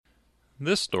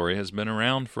This story has been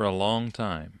around for a long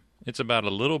time. It's about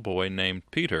a little boy named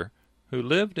Peter who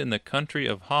lived in the country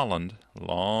of Holland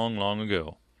long, long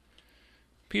ago.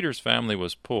 Peter's family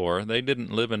was poor. They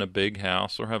didn't live in a big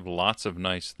house or have lots of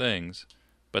nice things,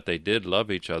 but they did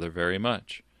love each other very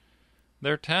much.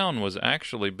 Their town was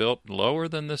actually built lower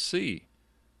than the sea,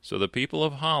 so the people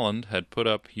of Holland had put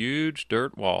up huge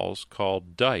dirt walls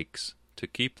called dikes to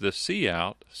keep the sea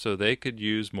out so they could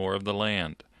use more of the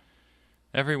land.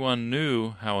 Everyone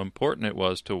knew how important it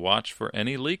was to watch for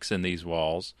any leaks in these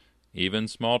walls. Even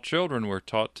small children were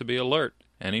taught to be alert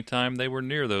any time they were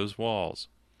near those walls.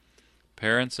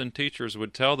 Parents and teachers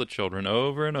would tell the children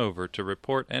over and over to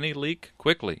report any leak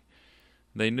quickly.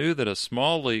 They knew that a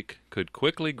small leak could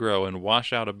quickly grow and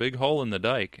wash out a big hole in the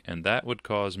dike, and that would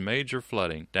cause major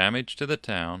flooding, damage to the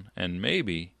town, and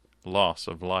maybe loss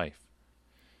of life.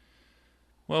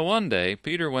 Well, one day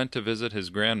Peter went to visit his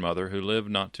grandmother who lived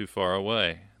not too far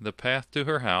away. The path to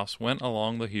her house went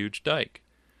along the huge dike.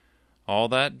 All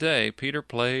that day Peter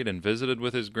played and visited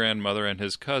with his grandmother and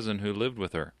his cousin who lived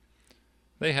with her.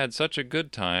 They had such a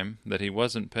good time that he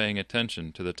wasn't paying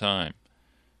attention to the time.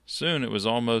 Soon it was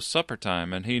almost supper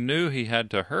time, and he knew he had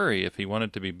to hurry if he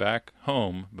wanted to be back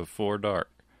home before dark.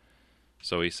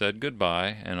 So he said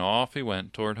goodbye, and off he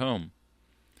went toward home.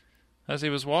 As he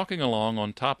was walking along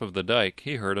on top of the dike,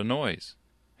 he heard a noise.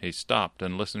 He stopped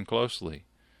and listened closely.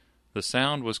 The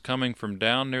sound was coming from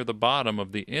down near the bottom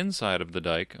of the inside of the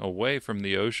dike, away from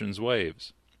the ocean's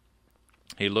waves.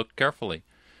 He looked carefully,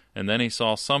 and then he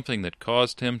saw something that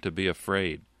caused him to be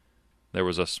afraid. There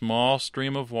was a small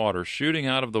stream of water shooting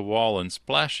out of the wall and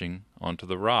splashing onto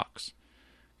the rocks.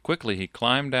 Quickly he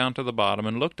climbed down to the bottom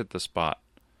and looked at the spot.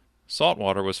 Salt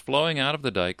water was flowing out of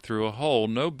the dike through a hole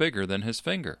no bigger than his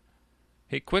finger.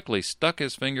 He quickly stuck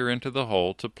his finger into the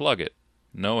hole to plug it,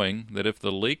 knowing that if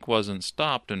the leak wasn't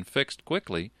stopped and fixed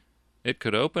quickly, it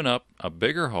could open up a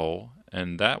bigger hole,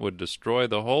 and that would destroy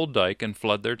the whole dike and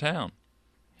flood their town.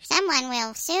 "Someone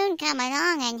will soon come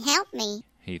along and help me,"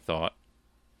 he thought,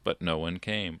 but no one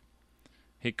came.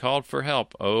 He called for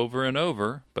help over and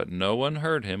over, but no one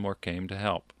heard him or came to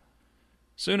help.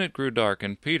 Soon it grew dark,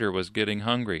 and Peter was getting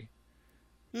hungry.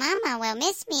 "Mama will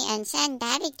miss me and send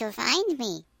Daddy to find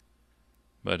me."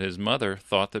 But his mother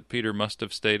thought that Peter must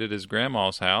have stayed at his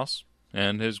grandma's house,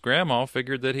 and his grandma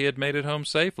figured that he had made it home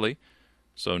safely,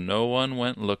 so no one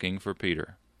went looking for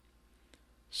Peter.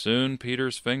 Soon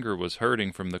Peter's finger was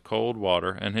hurting from the cold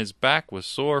water, and his back was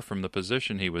sore from the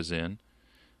position he was in.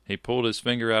 He pulled his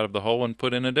finger out of the hole and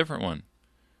put in a different one.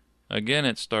 Again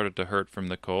it started to hurt from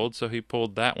the cold, so he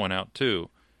pulled that one out too.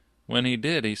 When he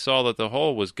did, he saw that the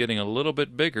hole was getting a little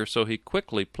bit bigger, so he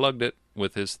quickly plugged it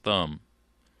with his thumb.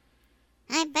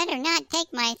 "I better not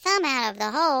take my thumb out of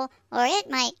the hole, or it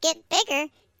might get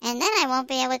bigger, and then I won't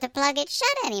be able to plug it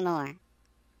shut anymore."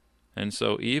 And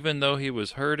so even though he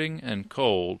was hurting and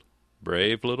cold,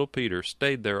 brave little Peter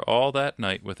stayed there all that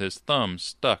night with his thumb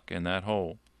stuck in that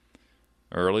hole.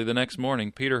 Early the next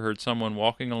morning, Peter heard someone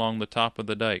walking along the top of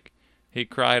the dike. He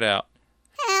cried out,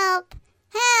 "Help!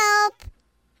 Help!"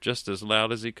 just as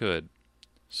loud as he could.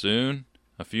 Soon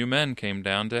a few men came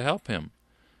down to help him.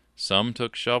 Some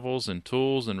took shovels and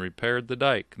tools and repaired the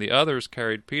dike. The others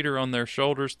carried Peter on their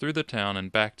shoulders through the town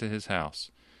and back to his house.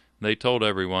 They told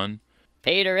everyone,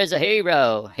 "Peter is a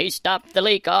hero. He stopped the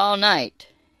leak all night.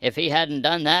 If he hadn't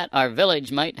done that, our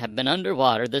village might have been under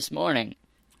water this morning."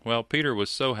 Well, Peter was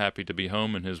so happy to be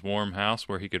home in his warm house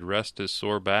where he could rest his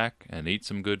sore back and eat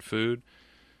some good food.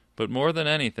 But more than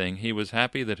anything, he was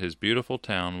happy that his beautiful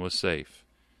town was safe.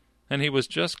 And he was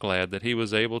just glad that he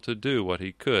was able to do what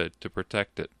he could to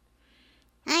protect it.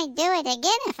 "I'd do it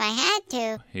again if I had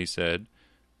to," he said,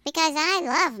 "because I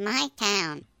love my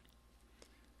town."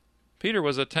 Peter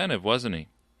was attentive, wasn't he?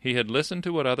 He had listened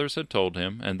to what others had told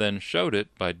him, and then showed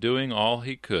it by doing all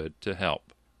he could to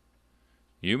help.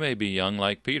 You may be young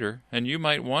like Peter, and you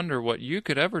might wonder what you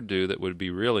could ever do that would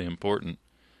be really important.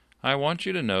 I want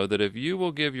you to know that if you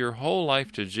will give your whole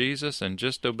life to Jesus and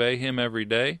just obey Him every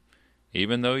day,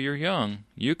 even though you're young,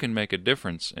 you can make a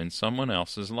difference in someone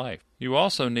else's life. You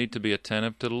also need to be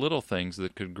attentive to the little things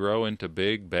that could grow into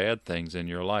big, bad things in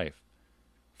your life.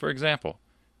 For example,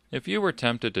 if you were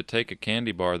tempted to take a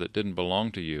candy bar that didn't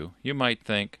belong to you, you might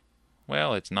think,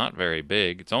 well, it's not very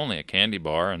big, it's only a candy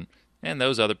bar, and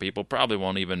those other people probably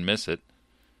won't even miss it.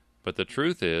 But the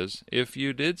truth is, if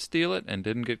you did steal it and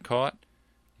didn't get caught,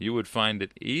 you would find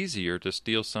it easier to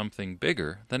steal something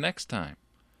bigger the next time.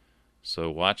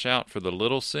 So watch out for the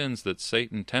little sins that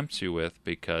Satan tempts you with,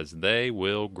 because they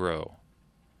will grow.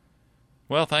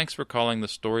 Well, thanks for calling the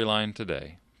Storyline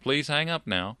today. Please hang up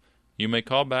now. You may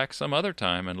call back some other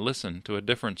time and listen to a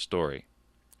different story.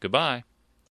 Goodbye.